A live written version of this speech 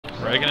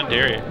Rattigan and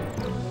Dairy.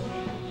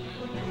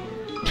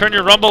 Turn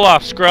your rumble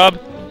off, scrub.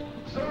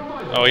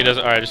 Oh, he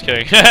doesn't. All right, just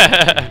kidding. So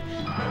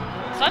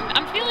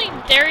I'm feeling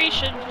Dairy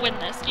should win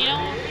this. Do you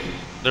know?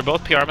 They're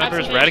both PR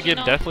members. Rattigan you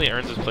know? definitely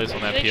earns his place on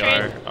that Do they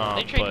PR. Trade,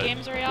 they trade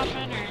games very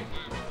often, or?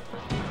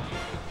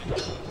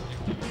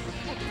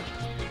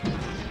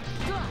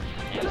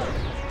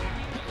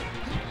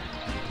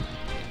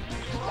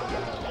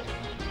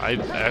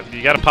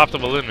 You gotta pop the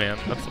balloon, man.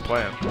 That's the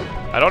plan.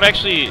 I don't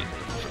actually.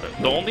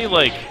 The only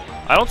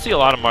I don't see a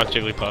lot of Marth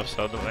Jigglypuff,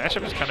 so the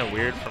matchup is kind of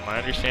weird from my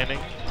understanding.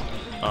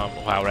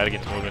 Wow,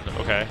 Rattigan's moving.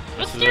 Okay.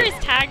 What's Dairy's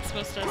tag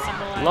supposed to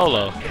symbolize?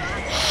 Lolo. Lolo?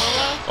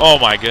 Oh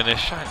my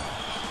goodness.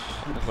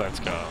 Let's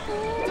go.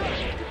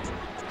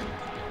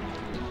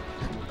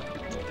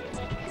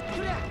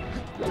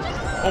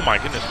 Oh my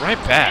goodness, right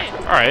back.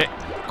 Alright.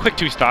 Quick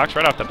 2 stocks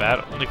right off the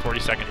bat. Only 40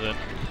 seconds in.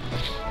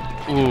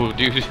 Ooh,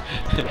 dude.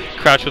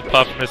 Crouch with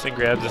Puff missing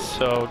grabs is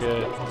so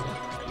good.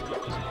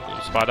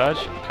 Spot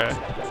dodge? Okay.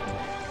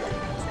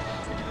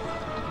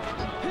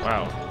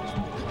 Wow.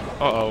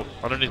 Uh-oh.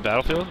 Underneath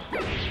battlefield?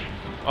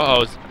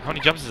 Uh-oh. How many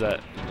jumps is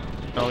that?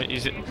 No, did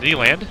he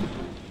land?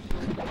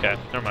 Okay,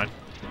 never mind.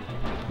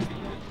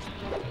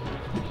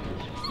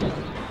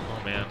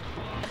 Oh, man.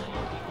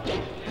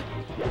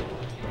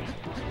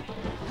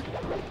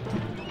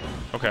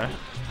 Okay.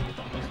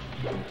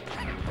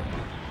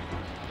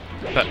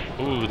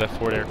 Ooh, that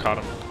forward air caught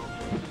him.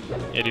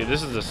 Yeah, dude,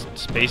 this is a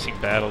spacing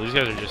battle. These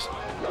guys are just...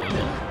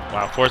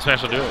 Wow, forward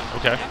smash will do it.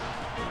 Okay.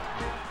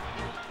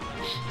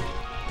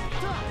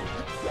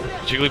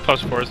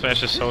 Jigglypuff's forward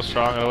smash is so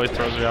strong, it always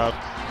throws me off.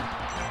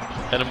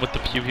 Hit him with the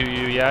pew pew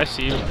pew. Yeah, I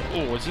see you.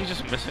 Oh, was he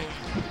just missing?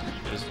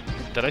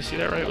 Did I see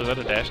that right? Was that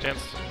a dash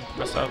dance?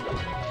 Mess up.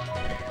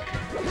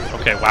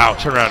 Okay, wow,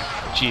 turn around.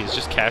 Jeez,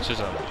 just catches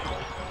him.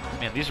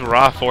 Man, these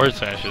raw forward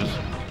smashes.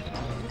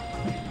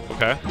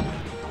 Okay.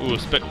 Ooh,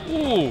 spit.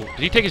 Ooh, did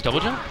he take his double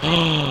jump?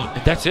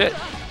 And that's it.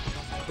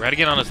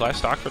 Rattigan on his last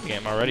stock for the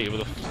game already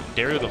with a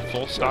Dairy with a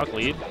full stock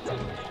lead.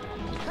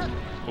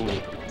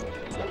 Ooh.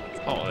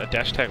 Oh, that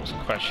dash tag was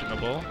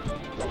questionable.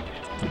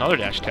 Another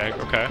dash tag,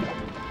 okay.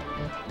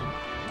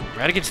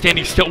 Rattigan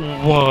standing still.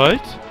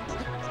 What?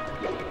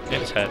 In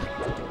his head.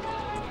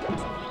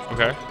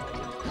 Okay.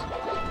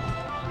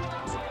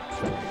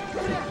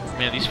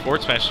 Man, these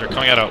forward smashes are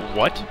coming out of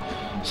what?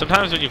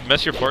 Sometimes when you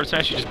mess your forward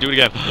smash, you just do it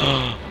again.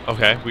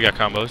 Okay, we got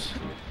combos.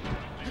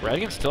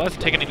 Rattigan still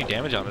hasn't taken any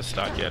damage on this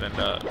stock yet, and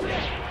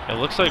it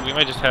looks like we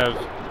might just have...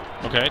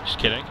 Okay, just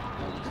kidding.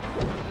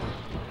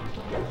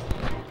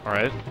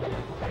 Alright.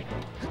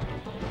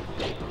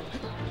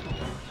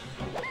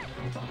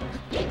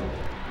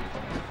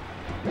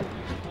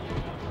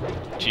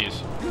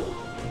 Jeez.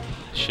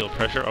 Shield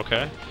pressure,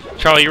 okay.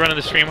 Charlie, you running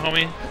the stream,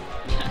 homie?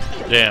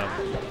 Damn.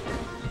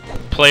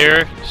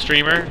 Player,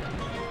 streamer,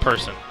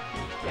 person.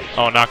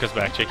 Oh, knock us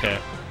back, JK.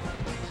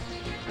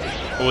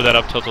 Ooh, that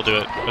up tilt will do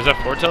it. Was that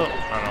forward tilt?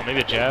 I don't know,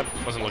 maybe a jab?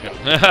 Wasn't looking.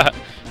 I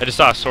just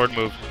saw a sword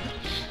move.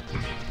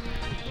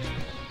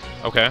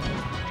 Okay.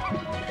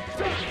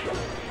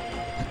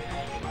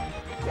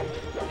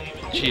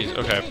 Jeez,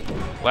 okay.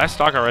 Last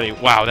stock already.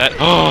 Wow, that...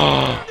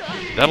 Oh,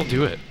 that'll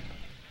do it.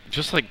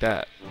 Just like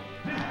that.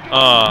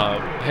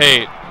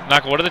 Hey,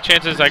 Naka, what are the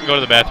chances I can go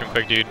to the bathroom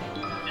quick, dude?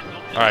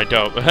 Alright,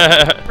 dope.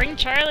 Bring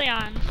Charlie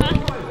on. Huh?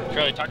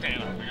 Charlie, talk to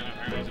Anna. We're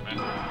gonna use the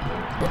bathroom.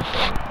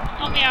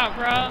 Help me out,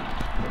 bro.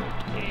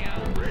 There you go.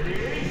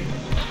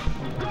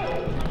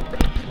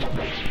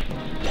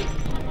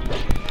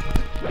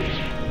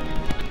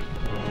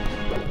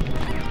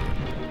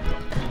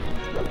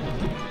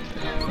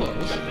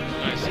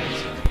 Nice.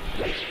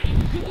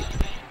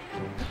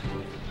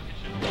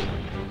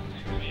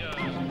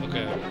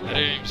 Okay, I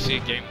didn't even see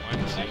game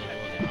 1, so I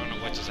don't know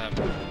what just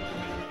happened.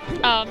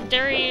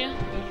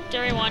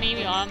 Dairy won. He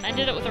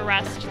ended it with a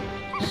rest.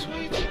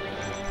 Sweet.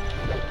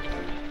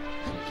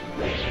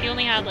 He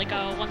only had like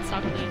a 1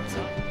 stock lead,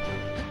 so.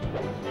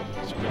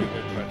 It's pretty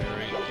good by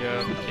Dairy.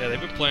 Yeah, they've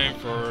been playing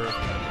for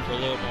a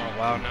little more a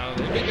while now.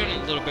 They've been doing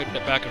a little bit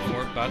back and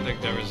forth, but I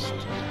think there was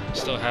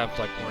still have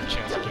like more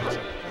chance against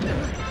it.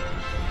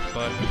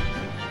 But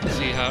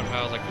see how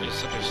like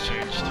something's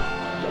changed.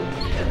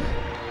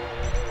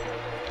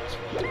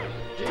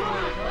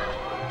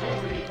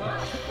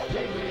 A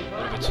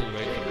little bit too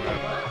late for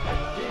that.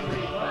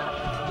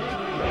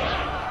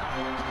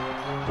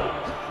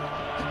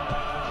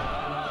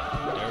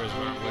 Dairy's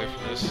running away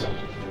from this.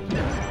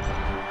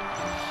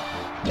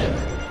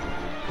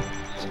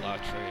 It's a lot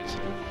of trades.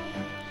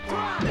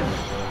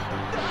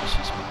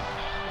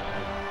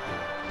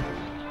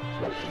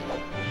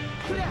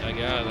 I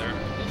get out of there.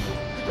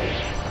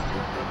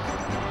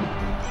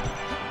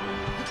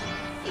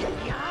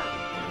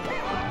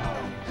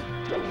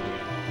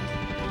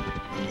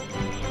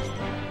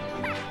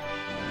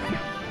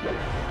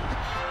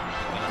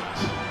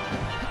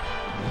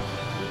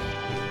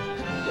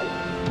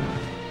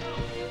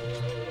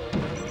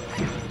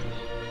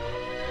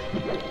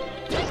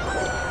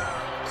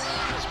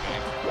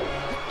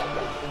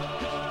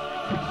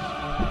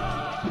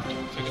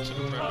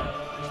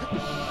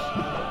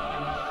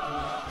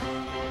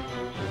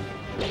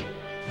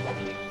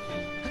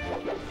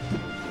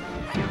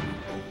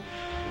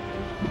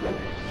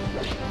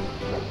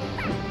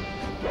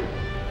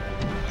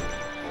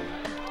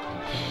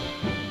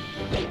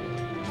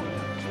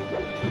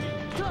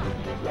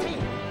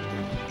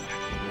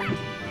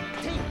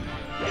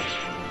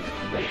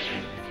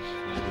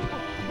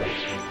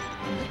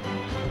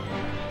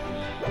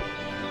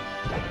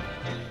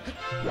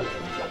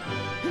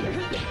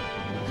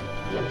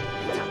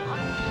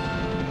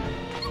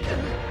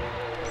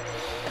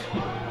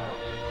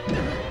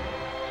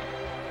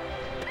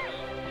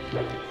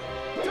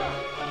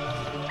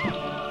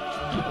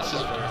 This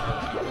is very hard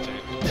to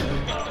commentate.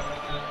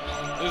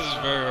 This is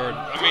very hard.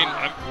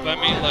 I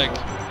mean, like,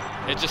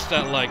 it's just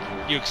that, like,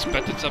 you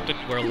expected something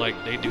where, like,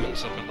 they do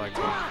something, like,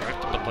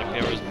 correct, but, like, they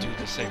always do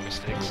the same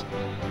mistakes.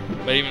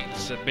 But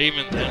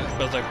even then,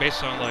 but, like,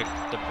 based on, like,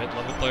 the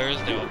mid-level players,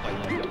 they all play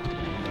like,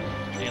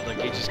 and,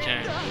 like, you just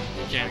can't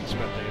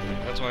expect anything.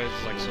 That's why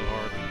it's, like, so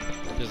hard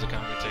to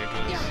commentate,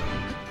 because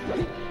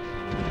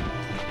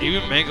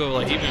even Mango,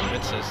 like, even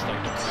admits this,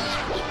 like, don't really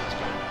switch what's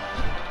going on.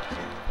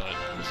 But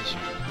it's a shame.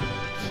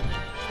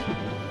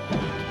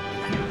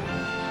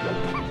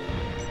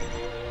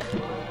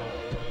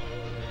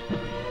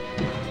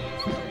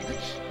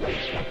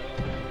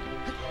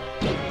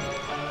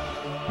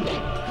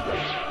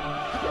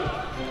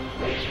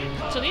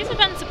 So these have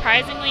been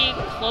surprisingly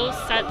close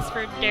sets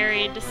for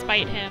Derry,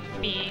 despite him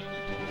being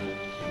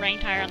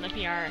ranked higher on the PR.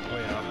 Oh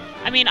yeah.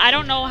 I mean, I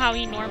don't know how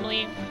he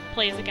normally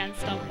plays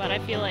against them, but I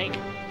feel like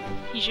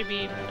he should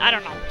be. I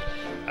don't know.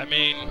 I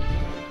mean,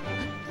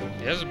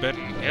 Derry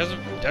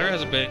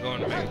hasn't been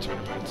going to make a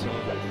tournament, so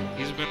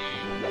he's been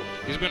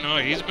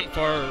alright. He's been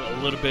far a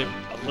little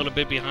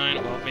bit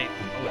behind. Well, I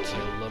would say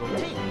a little,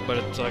 but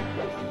it's like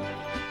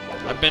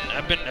I've been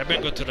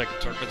going to like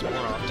tournaments more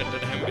often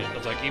than him.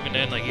 It's like even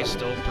then, like he's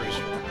still pretty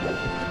strong,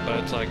 but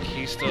it's like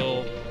he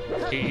still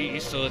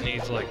needs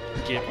to like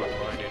get more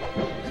grinded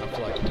of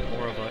like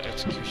more of an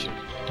execution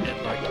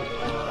and like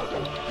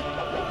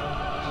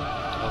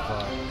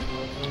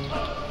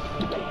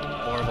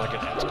more of like an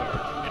edge guard.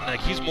 And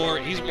like he's more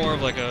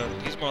like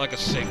a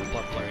safe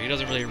block player. He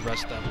doesn't really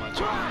rest that much.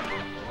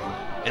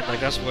 And like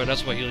that's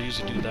why he'll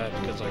usually do that,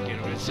 because like, you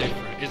know, it's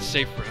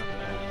safe for him.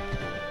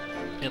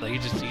 And like he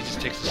just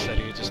takes it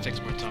steady. It just takes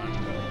more time.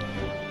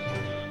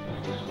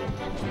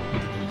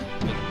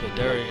 But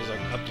Derry is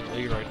like up to the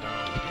lead right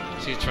now.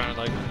 So he's trying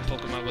to like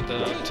poke him out with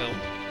the tilt.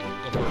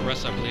 Go for a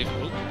rest, I believe.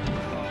 Oop.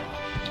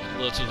 A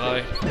little too high.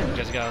 You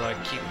guys gotta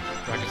like keep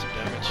racking some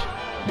damage.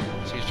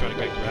 So he's trying to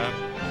get grab.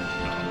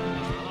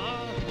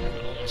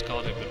 Almost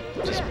called it,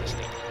 but just missed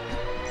it.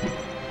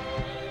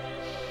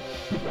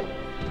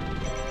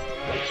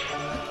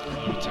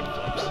 Little tip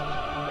flops.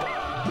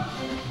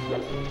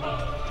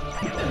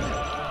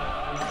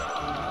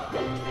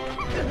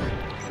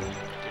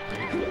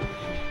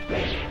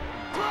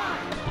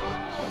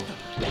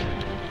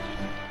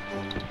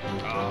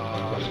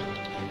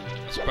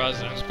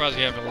 I'm surprised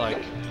you haven't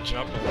like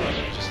jumped a lot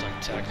and just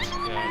like teched.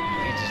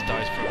 Yeah, he just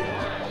dies for a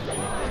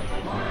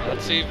while.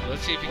 Let's see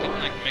if he can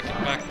like make it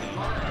back now.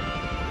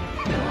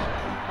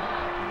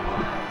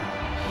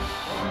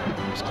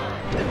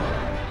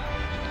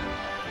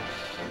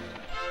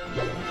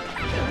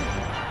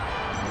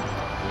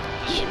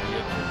 This should be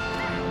it.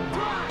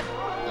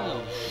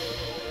 Ooh.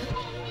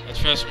 That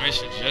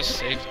transformation just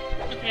saved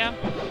him. Yeah.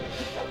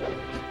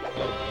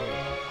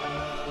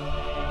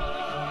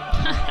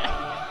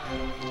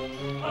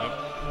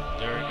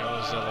 Derry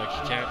knows that like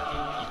he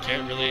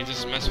can't really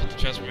just mess with the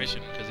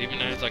transformation, because even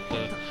then it's like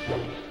the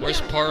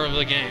worst part of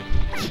the game.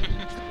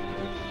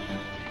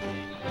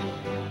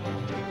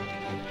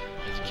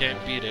 You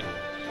can't beat it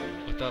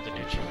without the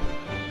neutral.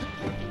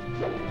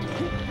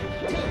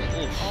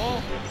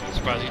 Oh,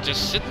 surprised he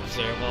just sits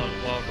there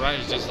while Riot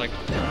is just like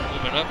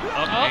moving up,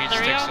 and he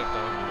just takes it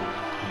though.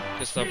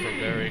 Good stuff from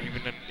Derry.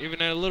 Even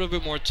then a little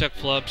bit more check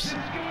flubs,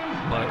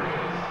 but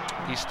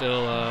he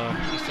still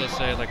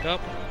say like, oh,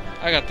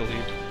 I got the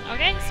lead.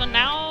 Okay, so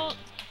now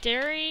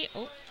Derry.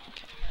 Oh,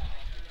 okay.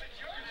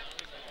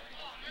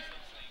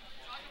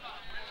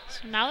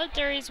 So now that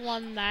Derry's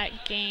won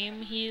that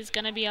game, he's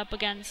gonna be up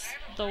against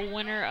the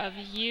winner of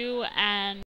you and